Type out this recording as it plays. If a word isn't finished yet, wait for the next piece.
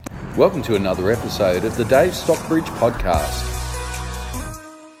Welcome to another episode of the Dave Stockbridge Podcast.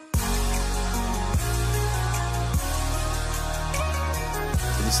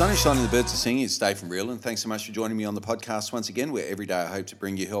 The sun is shining, the birds are singing. It's Dave from Real, and thanks so much for joining me on the podcast once again, where every day I hope to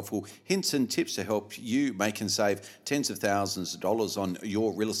bring you helpful hints and tips to help you make and save tens of thousands of dollars on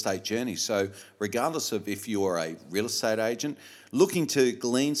your real estate journey. So regardless of if you're a real estate agent looking to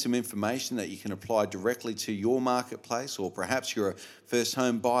glean some information that you can apply directly to your marketplace, or perhaps you're a first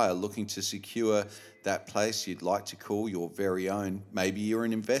home buyer looking to secure that place you'd like to call your very own. Maybe you're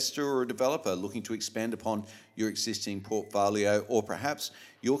an investor or a developer looking to expand upon your existing portfolio, or perhaps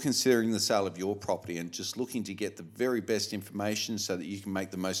you're considering the sale of your property and just looking to get the very best information so that you can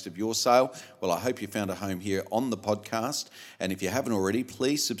make the most of your sale. Well, I hope you found a home here on the podcast. And if you haven't already,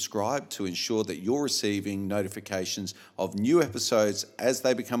 please subscribe to ensure that you're receiving notifications of new episodes as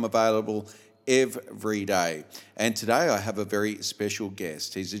they become available every day. And today I have a very special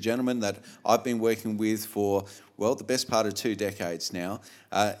guest. He's a gentleman that I've been working with for, well, the best part of 2 decades now.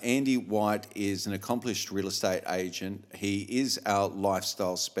 Andy White is an accomplished real estate agent. He is our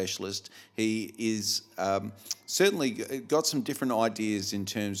lifestyle specialist. He is certainly got some different ideas in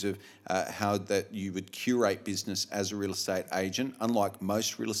terms of how that you would curate business as a real estate agent. Unlike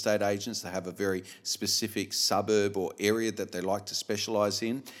most real estate agents that have a very specific suburb or area that they like to specialise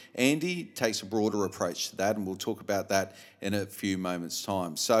in, Andy takes a broader approach to that, and we'll talk about that in a few moments'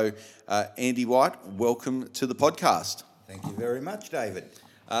 time. So, Andy White, welcome to the podcast. Thank you very much, David.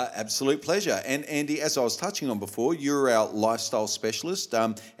 Absolute pleasure. And Andy, as I was touching on before, you're our lifestyle specialist,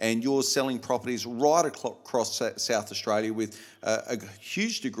 and you're selling properties right across South Australia with a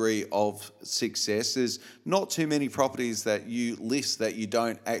huge degree of success. There's not too many properties that you list that you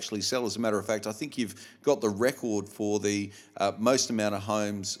don't actually sell. As a matter of fact, I think you've got the record for the most amount of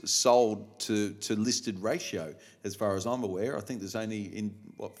homes sold to listed ratio, as far as I'm aware. I think there's only in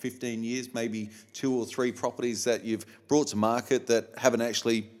 15 years, maybe 2 or 3 properties that you've brought to market that haven't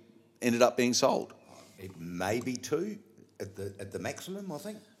actually ended up being sold. It may be 2 at the maximum, I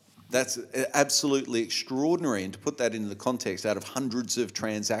think. That's absolutely extraordinary, and to put that into the context out of hundreds of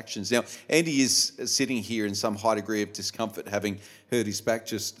transactions. Now, Andy is sitting here in some high degree of discomfort, having hurt his back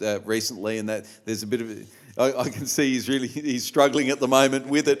just recently, and that there's a bit of I can see he's struggling at the moment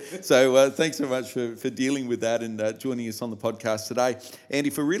with it. So thanks so much for dealing with that and joining us on the podcast today. Andy,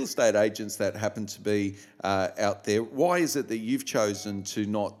 for real estate agents that happen to be out there, why is it that you've chosen to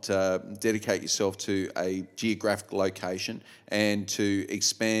not dedicate yourself to a geographic location and to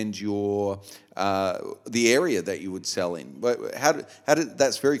expand your the area that you would sell in? How did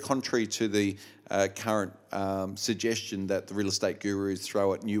that's very contrary to the current suggestion that the real estate gurus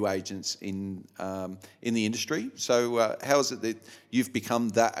throw at new agents in the industry. So how is it that you've become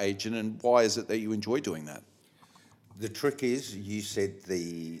that agent, and why is it that you enjoy doing that? The trick is, you said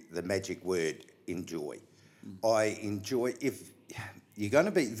the magic word, enjoy. I enjoy, if you're going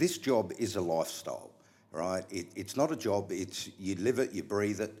to be, this job is a lifestyle, right? It's not a job, it's you live it, you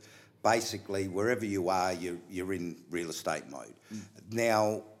breathe it. Basically, wherever you are, you're in real estate mode.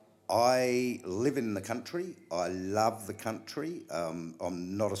 Now, I live in the country. I love the country. I'm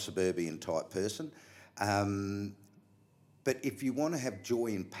not a suburban type person. But if you want to have joy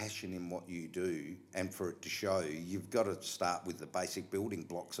and passion in what you do and for it to show, you've got to start with the basic building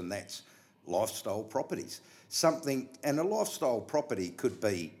blocks, and that's lifestyle properties. And a lifestyle property could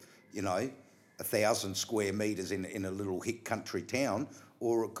be, 1,000 square metres in a little hick country town,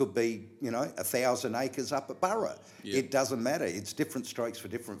 or it could be, 1,000 acres up at Burra. Yep. It doesn't matter. It's different strokes for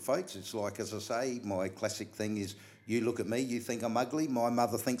different folks. It's like, as I say, my classic thing is, you look at me, you think I'm ugly, my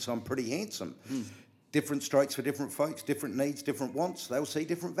mother thinks I'm pretty handsome. Different strokes for different folks, different needs, different wants. They'll see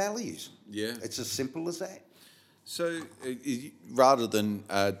different values. Yeah. It's as simple as that. So rather than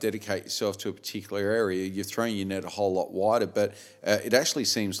dedicate yourself to a particular area, you're throwing your net a whole lot wider, but it actually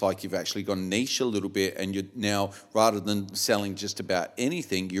seems like you've actually gone niche a little bit, and you're now, rather than selling just about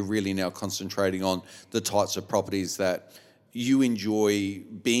anything, you're really now concentrating on the types of properties that you enjoy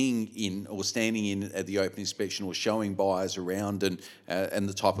being in or standing in at the open inspection or showing buyers around, and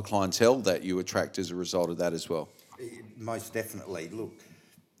the type of clientele that you attract as a result of that as well. Most definitely. Look,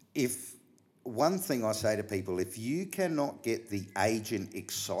 one thing I say to people, if you cannot get the agent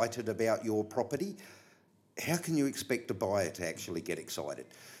excited about your property, how can you expect a buyer to actually get excited?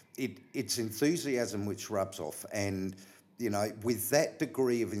 It's enthusiasm which rubs off. And, with that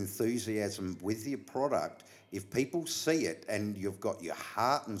degree of enthusiasm with your product, if people see it and you've got your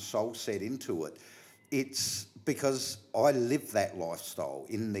heart and soul set into it, it's because I live that lifestyle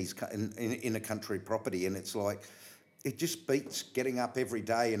in a country property, and it's like, it just beats getting up every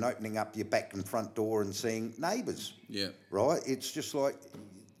day and opening up your back and front door and seeing neighbours. Yeah. Right? It's just like,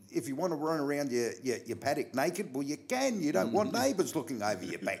 if you want to run around your paddock naked, well, you can. You don't want neighbours looking over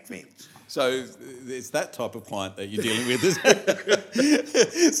your back fence. So it's that type of client that you're dealing with, isn't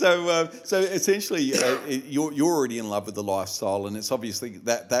it? So essentially, you're already in love with the lifestyle, and it's obviously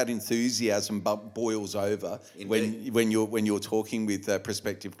that enthusiasm boils over when you're talking with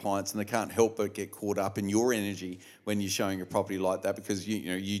prospective clients, and they can't help but get caught up in your energy when you're showing a property like that because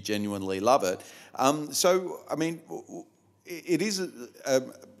you genuinely love it. So I mean, it is a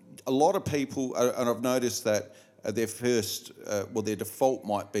lot of people, and I've noticed that. Their default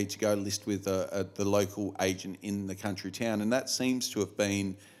might be to go list with the local agent in the country town, and that seems to have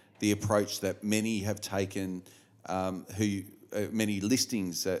been the approach that many have taken. Many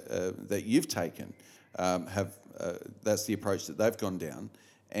listings that you've taken that's the approach that they've gone down,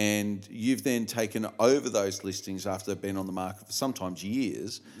 and you've then taken over those listings after they've been on the market for sometimes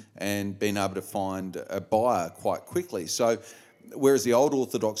years, and been able to find a buyer quite quickly. So. Whereas the old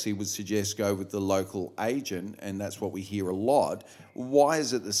orthodoxy would suggest go with the local agent, and that's what we hear a lot. Why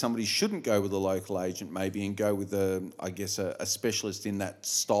is it that somebody shouldn't go with a local agent maybe and go with a specialist in that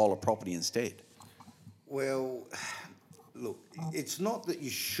style of property instead? Well, look, it's not that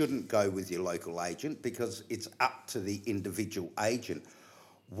you shouldn't go with your local agent because it's up to the individual agent.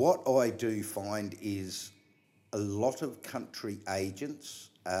 What I do find is a lot of country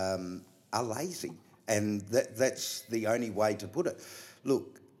agents are lazy. And that's the only way to put it.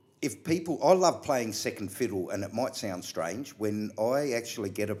 Look, I love playing second fiddle, and it might sound strange, when I actually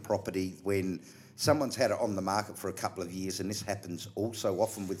get a property when someone's had it on the market for a couple of years, and this happens also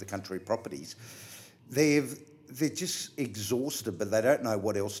often with the country properties, they're just exhausted, but they don't know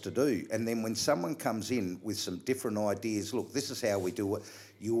what else to do. And then when someone comes in with some different ideas, look, this is how we do it,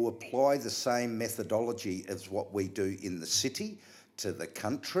 you apply the same methodology as what we do in the city to the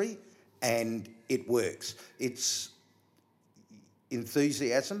country, and it works. It's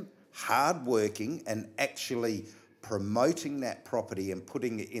enthusiasm, hard working, and actually promoting that property and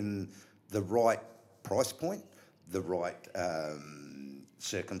putting it in the right price point, the right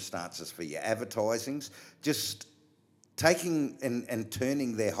circumstances for your advertisings, just taking and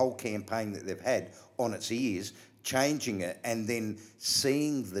turning their whole campaign that they've had on its ears, changing it, and then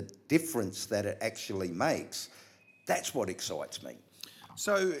seeing the difference that it actually makes. That's what excites me.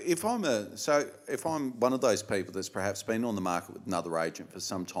 So if I'm one of those people that's perhaps been on the market with another agent for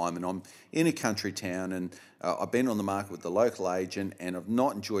some time, and I'm in a country town, and I've been on the market with the local agent, and I've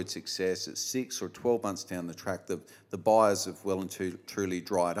not enjoyed success at 6 or 12 months down the track, the buyers have well and truly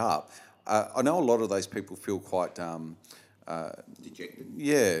dried up. I know a lot of those people feel quite Dejected.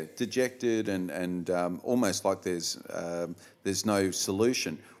 Yeah, dejected, and almost like there's no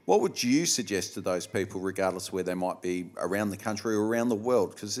solution. What would you suggest to those people, regardless of where they might be around the country or around the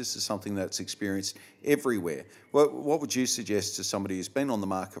world? Because this is something that's experienced everywhere. What would you suggest to somebody who's been on the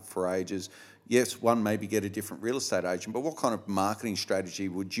market for ages? Yes, one, maybe get a different real estate agent, but what kind of marketing strategy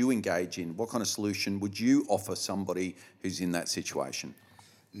would you engage in? What kind of solution would you offer somebody who's in that situation?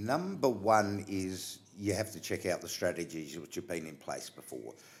 Number one is you have to check out the strategies which have been in place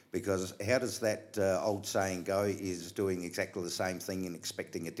before. Because how does that old saying go, is doing exactly the same thing and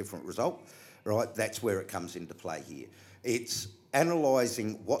expecting a different result, right? That's where it comes into play here. It's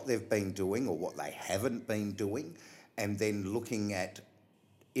analysing what they've been doing or what they haven't been doing, and then looking at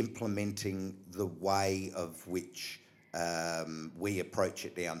implementing the way of which we approach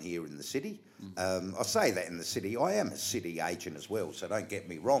it down here in the city. I say that in the city. I am a city agent as well, so don't get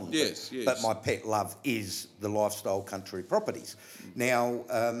me wrong. Yes. But my pet love is the lifestyle country properties. Now,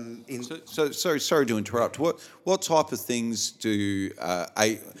 sorry to interrupt. What type of things do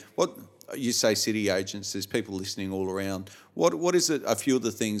what you say city agents? There's people listening all around. What is it? A few of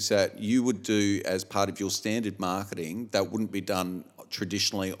the things that you would do as part of your standard marketing that wouldn't be done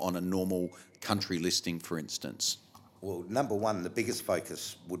traditionally on a normal country listing, for instance? Well, number one, the biggest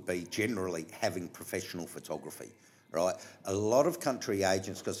focus would be generally having professional photography, right? A lot of country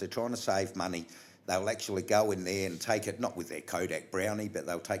agents, because they're trying to save money, they'll actually go in there and take it, not with their Kodak Brownie, but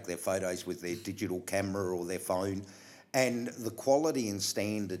they'll take their photos with their digital camera or their phone. And the quality and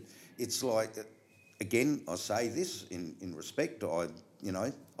standard, it's like, again, I say this in respect, I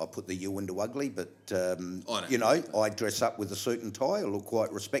put the U into ugly, but, I dress up with a suit and tie, I look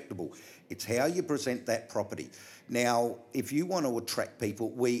quite respectable. It's how you present that property. Now, if you want to attract people,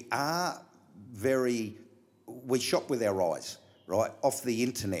 we shop with our eyes, right? Off the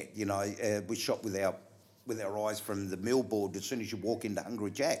internet, we shop with our eyes from the millboard. As soon as you walk into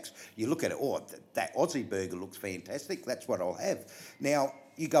Hungry Jack's, you look at it, that Aussie burger looks fantastic, that's what I'll have. Now,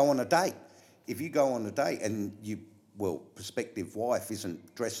 you go on a date. If you go on a date and prospective wife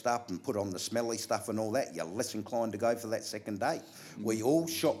isn't dressed up and put on the smelly stuff and all that, you're less inclined to go for that second date. We all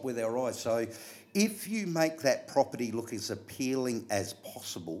shop with our eyes. So if you make that property look as appealing as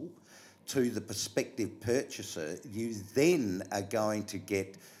possible to the prospective purchaser, you then are going to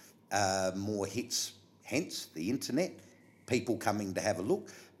get more hits, hence the internet, people coming to have a look.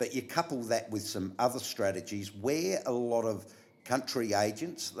 But you couple that with some other strategies where a lot of country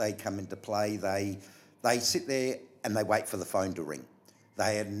agents, they come into play, they sit there and they wait for the phone to ring.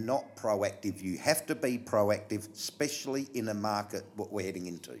 They are not proactive. You have to be proactive, especially in a market what we're heading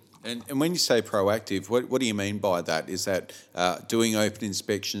into. And when you say proactive, what do you mean by that? Is that doing open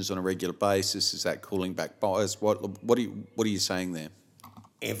inspections on a regular basis? Is that calling back buyers? What are you saying there?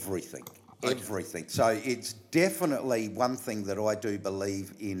 Everything. Okay. Everything. So it's definitely one thing that I do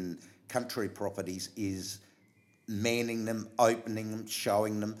believe in country properties is manning them, opening them,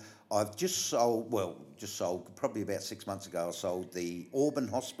 showing them. I've just sold probably about 6 months ago, I sold the Auburn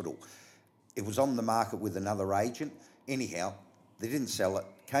Hospital. It was on the market with another agent. Anyhow, they didn't sell it,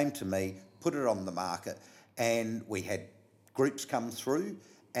 came to me, put it on the market, and we had groups come through,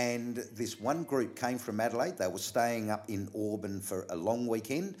 and this one group came from Adelaide. They were staying up in Auburn for a long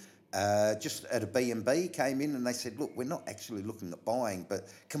weekend, just at a B&B, came in and they said, look, we're not actually looking at buying, but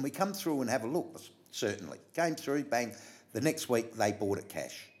can we come through and have a look? Certainly. Came through, bang. The next week, they bought it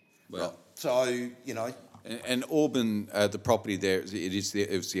cash. Well, right. So, you know. And Auburn, the property there, it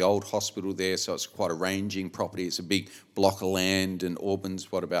was the old hospital there, so it's quite a ranging property. It's a big block of land, and Auburn's,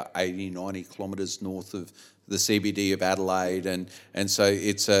 about 80, 90 kilometres north of the CBD of Adelaide, and so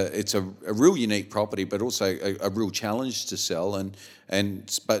it's a real unique property, but also a real challenge to sell.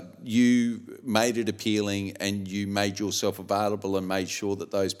 But you made it appealing, and you made yourself available, and made sure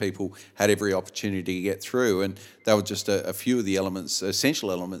that those people had every opportunity to get through. And they were just a few of the elements,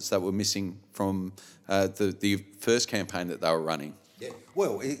 essential elements, that were missing from the first campaign that they were running. Yeah.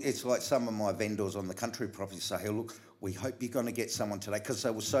 Well, it's like some of my vendors on the country property say, hey, look, we hope you're going to get someone today, because they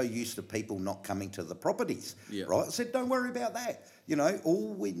were so used to people not coming to the properties, right? I said, don't worry about that. You know,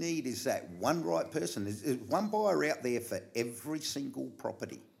 all we need is that one right person. There's one buyer out there for every single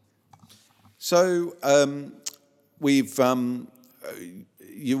property. So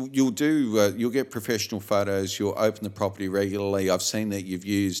you'll get professional photos. You'll open the property regularly. I've seen that you've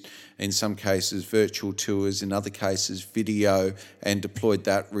used, in some cases, virtual tours, in other cases, video, and deployed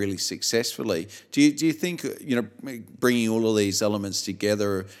that really successfully. Do you think bringing all of these elements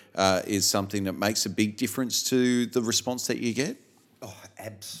together is something that makes a big difference to the response that you get? Oh,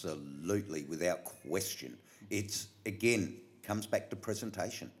 absolutely, without question. It's, again, comes back to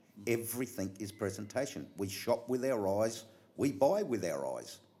presentation. Everything is presentation. We shop with our eyes. We buy with our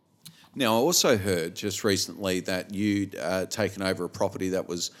eyes. Now, I also heard just recently that you'd taken over a property that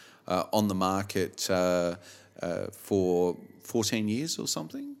was on the market for 14 years or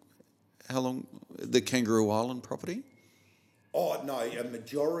something. How long? The Kangaroo Island property? Oh, no, a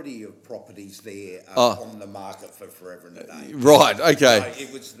majority of properties there are on the market for forever and a day. Right, okay. No,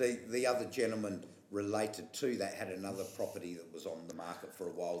 it was the other gentleman related to that had another property that was on the market for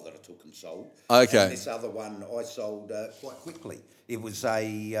a while that I took and sold. Okay. And this other one I sold quite quickly. It was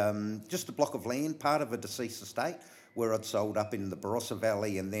just a block of land, part of a deceased estate, where I'd sold up in the Barossa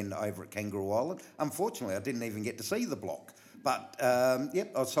Valley and then over at Kangaroo Island. Unfortunately, I didn't even get to see the block. But,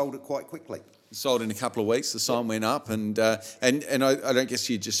 I sold it quite quickly. Sold in a couple of weeks. The sign went up, and I don't guess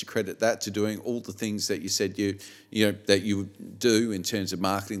you just accredit that to doing all the things that you said that you would do in terms of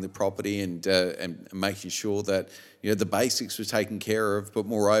marketing the property and making sure that the basics were taken care of, but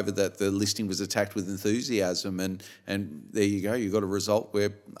moreover that the listing was attacked with enthusiasm, and there you go. You got a result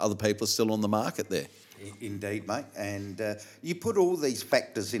where other people are still on the market there. Indeed, mate. And you put all these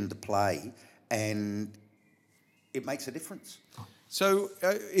factors into play, and it makes a difference. So,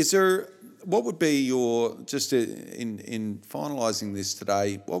 what would be your, just in finalising this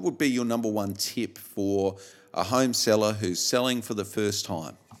today, what would be your number one tip for a home seller who's selling for the first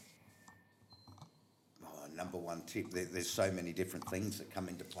time? Number one tip, there's so many different things that come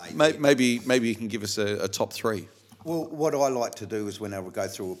into play. Maybe you can give us a top three. Well, what I like to do is when I go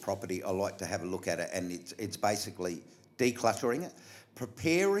through a property, I like to have a look at it, and it's basically decluttering it,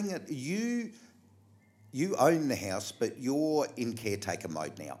 preparing it. You own the house, but you're in caretaker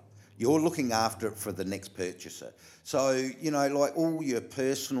mode now. You're looking after it for the next purchaser. So, like all your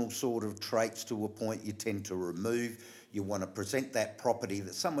personal sort of traits to a point, you tend to remove. You want to present that property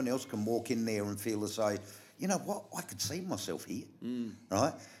that someone else can walk in there and feel as though, you know what, I could see myself here,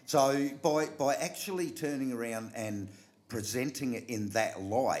 right? So by actually turning around and presenting it in that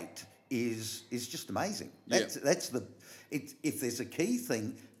light is just amazing. If there's a key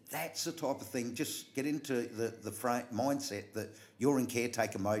thing, That's the type of thing. Just get into the mindset that you're in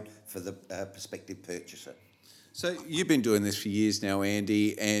caretaker mode for the prospective purchaser. So you've been doing this for years now,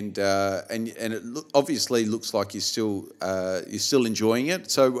 Andy, and it obviously looks like you're still enjoying it.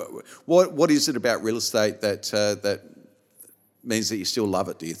 So what is it about real estate that means that you still love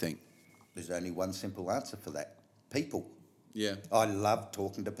it, do you think? There's only one simple answer for that: people. Yeah. I love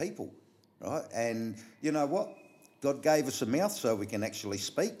talking to people, right? And you know what? God gave us a mouth so we can actually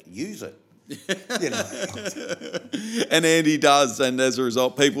speak. Use it. You know. And Andy does, and as a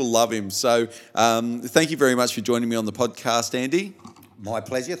result, people love him. So thank you very much for joining me on the podcast, Andy. My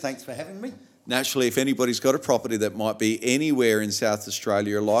pleasure. Thanks for having me. Naturally, if anybody's got a property that might be anywhere in South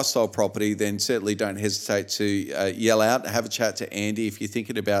Australia, a lifestyle property, then certainly don't hesitate to yell out, have a chat to Andy if you're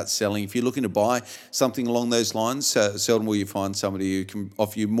thinking about selling. If you're looking to buy something along those lines, seldom will you find somebody who can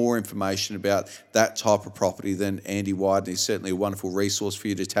offer you more information about that type of property than Andy White, and he's certainly a wonderful resource for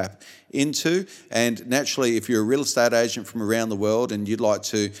you to tap into. And naturally, if you're a real estate agent from around the world and you'd like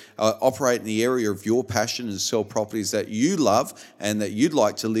to operate in the area of your passion and sell properties that you love and that you'd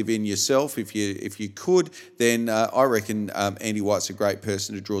like to live in yourself, if you could, then I reckon Andy White's a great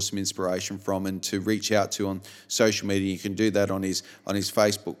person to draw some inspiration from and to reach out to on social media. You can do that on his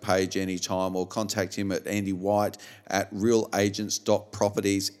Facebook page anytime, or contact him at Andy White at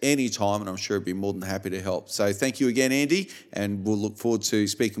realagents.properties anytime, and I'm sure he'd be more than happy to help. So thank you again, Andy, and we'll look forward to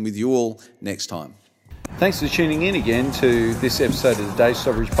speaking with you all next time. Thanks for tuning in again to this episode of the Dave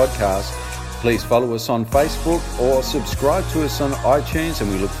Stockbridge Podcast. Please follow us on Facebook or subscribe to us on iTunes,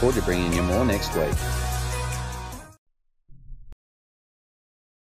 and we look forward to bringing you more next week.